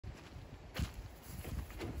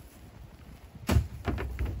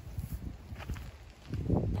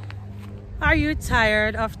Are you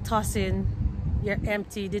tired of tossing your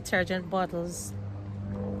empty detergent bottles?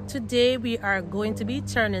 Today we are going to be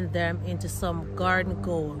turning them into some garden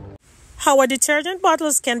gold. Our detergent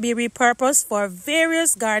bottles can be repurposed for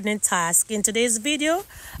various gardening tasks. In today's video,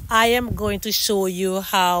 I am going to show you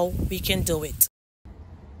how we can do it.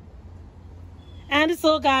 And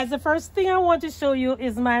so guys, the first thing I want to show you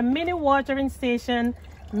is my mini watering station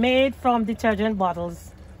made from detergent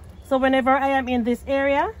bottles. So whenever I am in this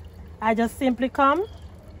area, I just simply come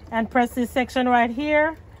and press this section right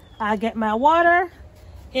here. I get my water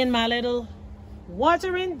in my little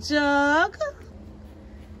watering jug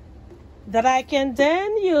that I can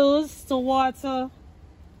then use to water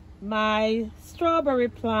my strawberry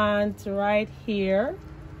plant right here.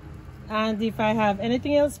 And if I have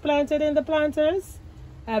anything else planted in the planters,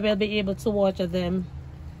 I will be able to water them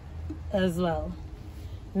as well.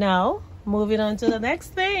 Now, moving on to the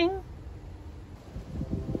next thing.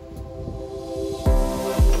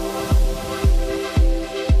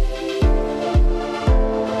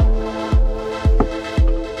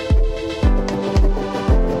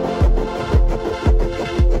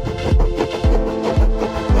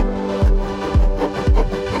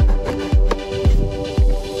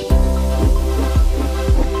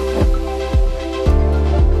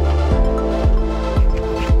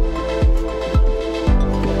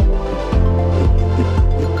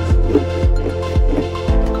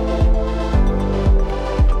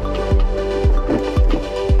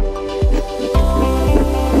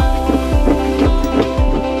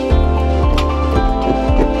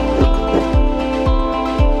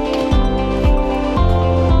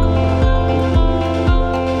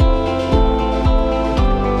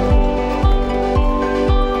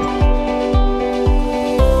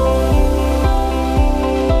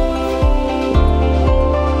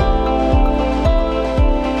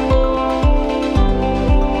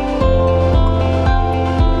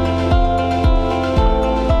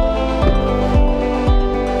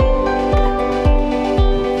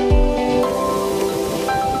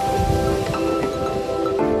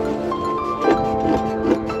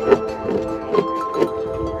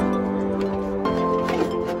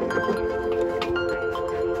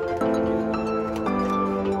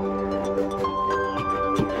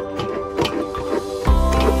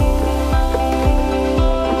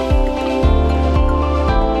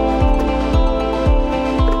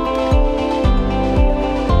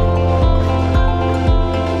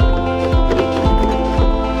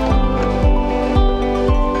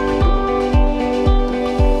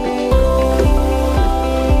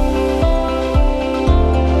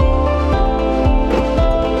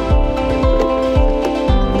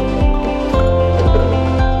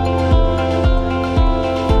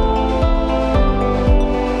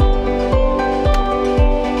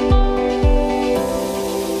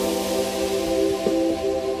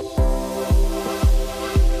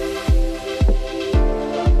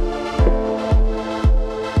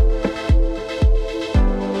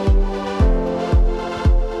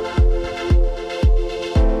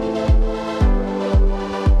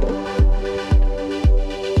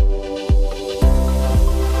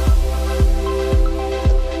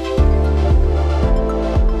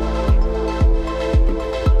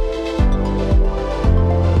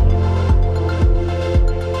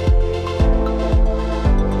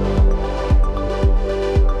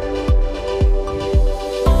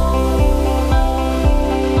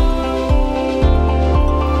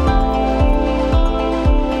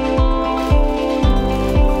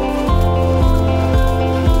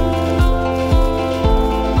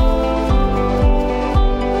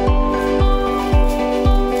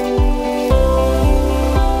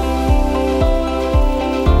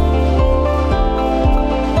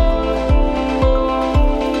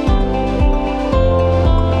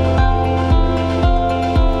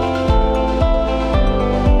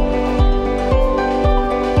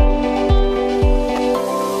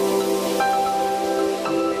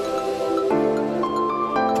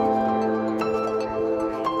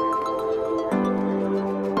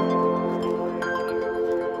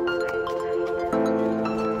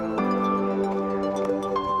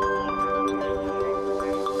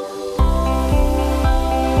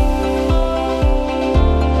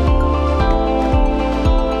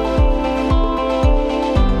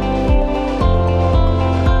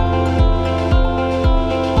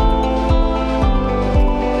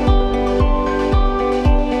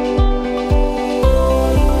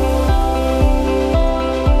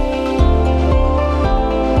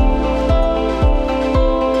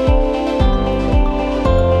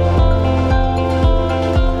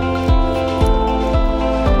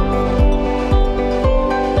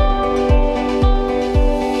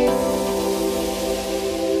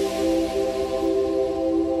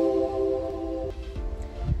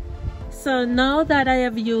 I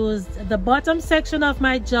have used the bottom section of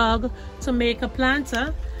my jug to make a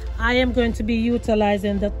planter, I am going to be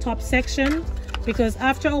utilizing the top section, because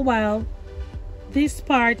after a while this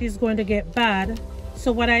part is going to get bad.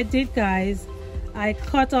 So what I did, guys, I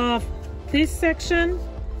cut off this section,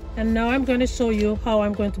 and now I'm going to show you how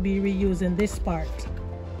I'm going to be reusing this part.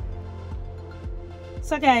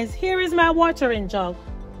 So guys, here is my watering jug.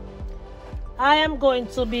 I am going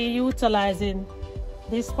to be utilizing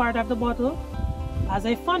this part of the bottle as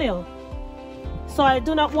a funnel. So I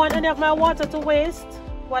do not want any of my water to waste.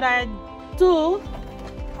 What I do,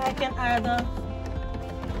 I can either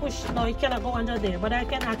push, no, it cannot go under there, but I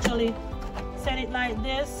can actually set it like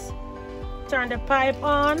this, turn the pipe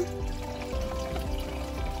on.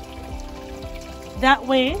 That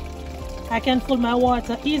way I can fill my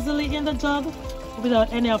water easily in the jug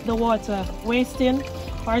without any of the water wasting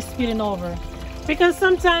or spilling over. Because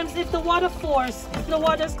sometimes if the water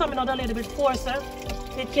is coming out a little bit forcer,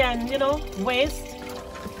 it can, you know, waste.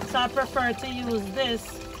 So I prefer to use this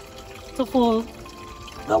to fill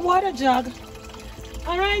the water jug.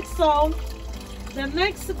 Alright, so the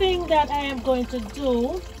next thing that I am going to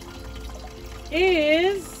do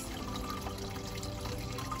is,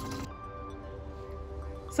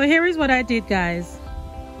 so here is what I did, guys.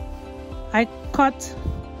 I cut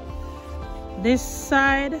this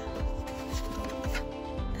side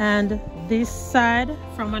and this side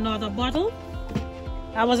from another bottle.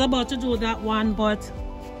 I was about to do that one, but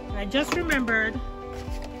I just remembered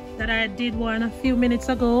that I did one a few minutes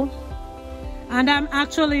ago, and I'm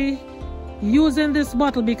actually using this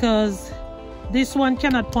bottle because this one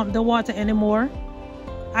cannot pump the water anymore.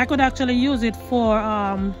 I could actually use it for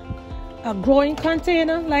a growing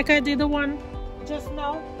container like I did the one just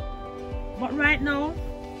now, but right now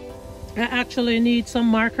I actually need some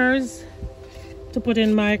markers to put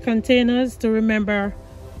in my containers to remember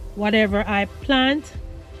whatever I plant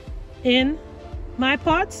in my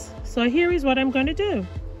pots. So here is what I'm going to do.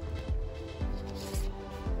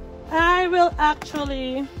 I will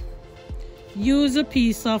actually use a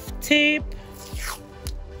piece of tape,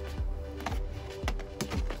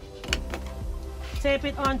 tape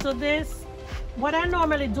it onto this. What I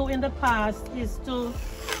normally do in the past is to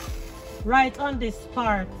write on this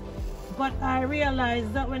part, but I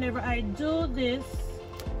realized that whenever I do this,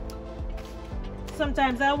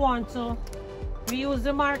 sometimes I want to reuse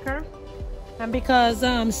the marker, and because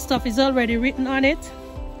stuff is already written on it,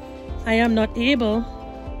 I am not able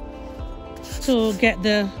to get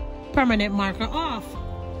the permanent marker off.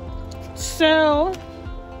 So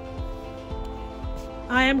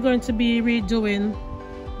I am going to be redoing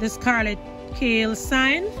the scarlet kale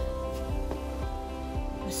sign.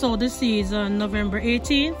 So the seeds on November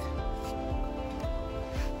 18th.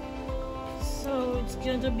 So it's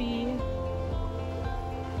going to be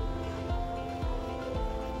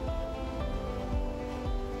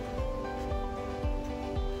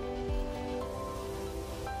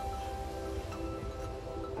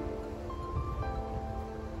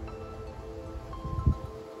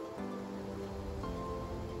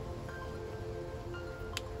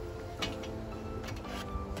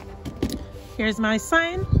here's my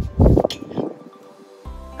sign,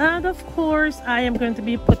 and of course I am going to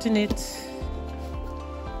be putting it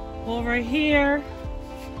over here.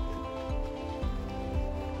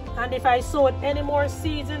 And if I sowed any more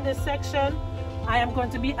seeds in this section, I am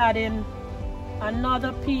going to be adding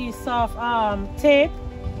another piece of tape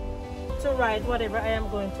to write whatever I am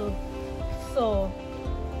going to sow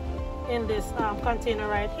in this container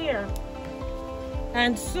right here.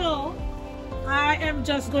 And so I am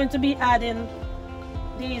just going to be adding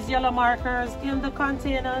these yellow markers in the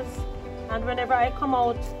containers, and whenever I come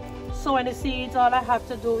out sowing the seeds, all I have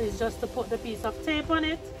to do is just to put the piece of tape on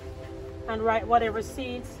it and write whatever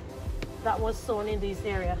seeds that was sown in this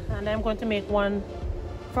area. And I'm going to make one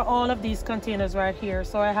for all of these containers right here,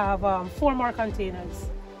 so I have 4 more containers.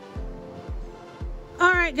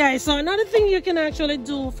 All right guys, so another thing you can actually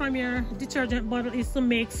do from your detergent bottle is to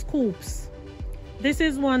make scoops. This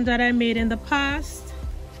is one that I made in the past,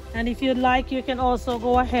 and if you'd like, you can also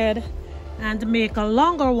go ahead and make a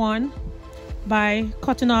longer one by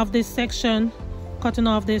cutting off this section, cutting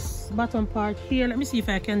off this bottom part here. Let me see if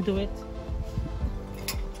I can do it.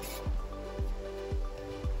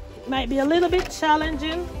 It might be a little bit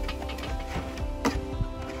challenging,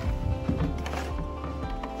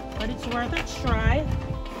 but it's worth a try.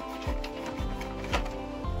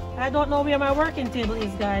 I don't know where my working table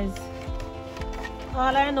is, guys.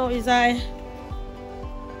 All I know is I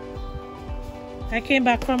came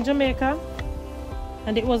back from Jamaica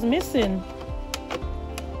and it was missing.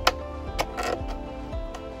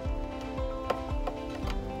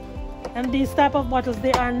 And these type of bottles,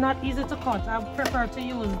 they are not easy to cut. I prefer to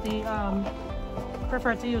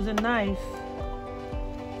use a knife.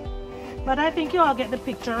 But I think you all get the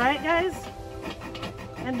picture, right, guys?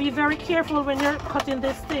 And be very careful when you're cutting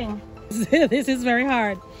this thing. This is very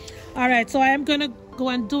hard. All right, so I am gonna go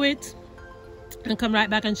and do it and come right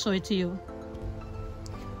back and show it to you.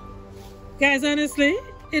 Guys, honestly,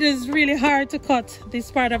 it is really hard to cut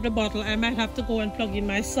this part of the bottle. I might have to go and plug in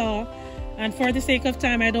my saw. And for the sake of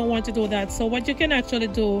time, I don't want to do that. So what you can actually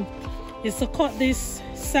do is to cut this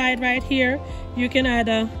side right here. You can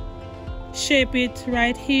either shape it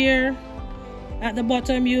right here. At the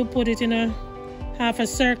bottom, you put it in a half a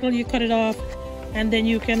circle, you cut it off, and then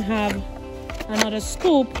you can have another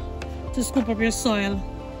scoop to scoop up your soil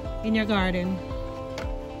in your garden.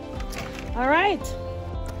 All right.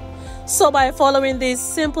 So by following these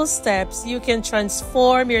simple steps, you can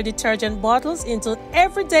transform your detergent bottles into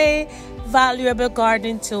everyday, valuable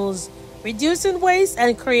gardening tools, reducing waste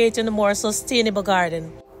and creating a more sustainable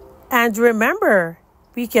garden. And remember,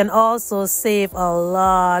 we can also save a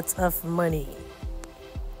lot of money.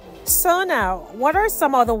 So now, what are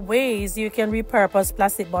some other ways you can repurpose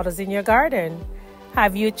plastic bottles in your garden?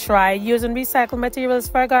 Have you tried using recycled materials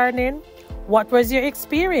for gardening? What was your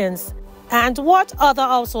experience? And what other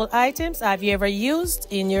household items have you ever used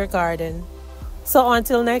in your garden? So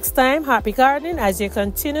until next time, happy gardening as you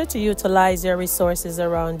continue to utilize your resources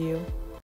around you.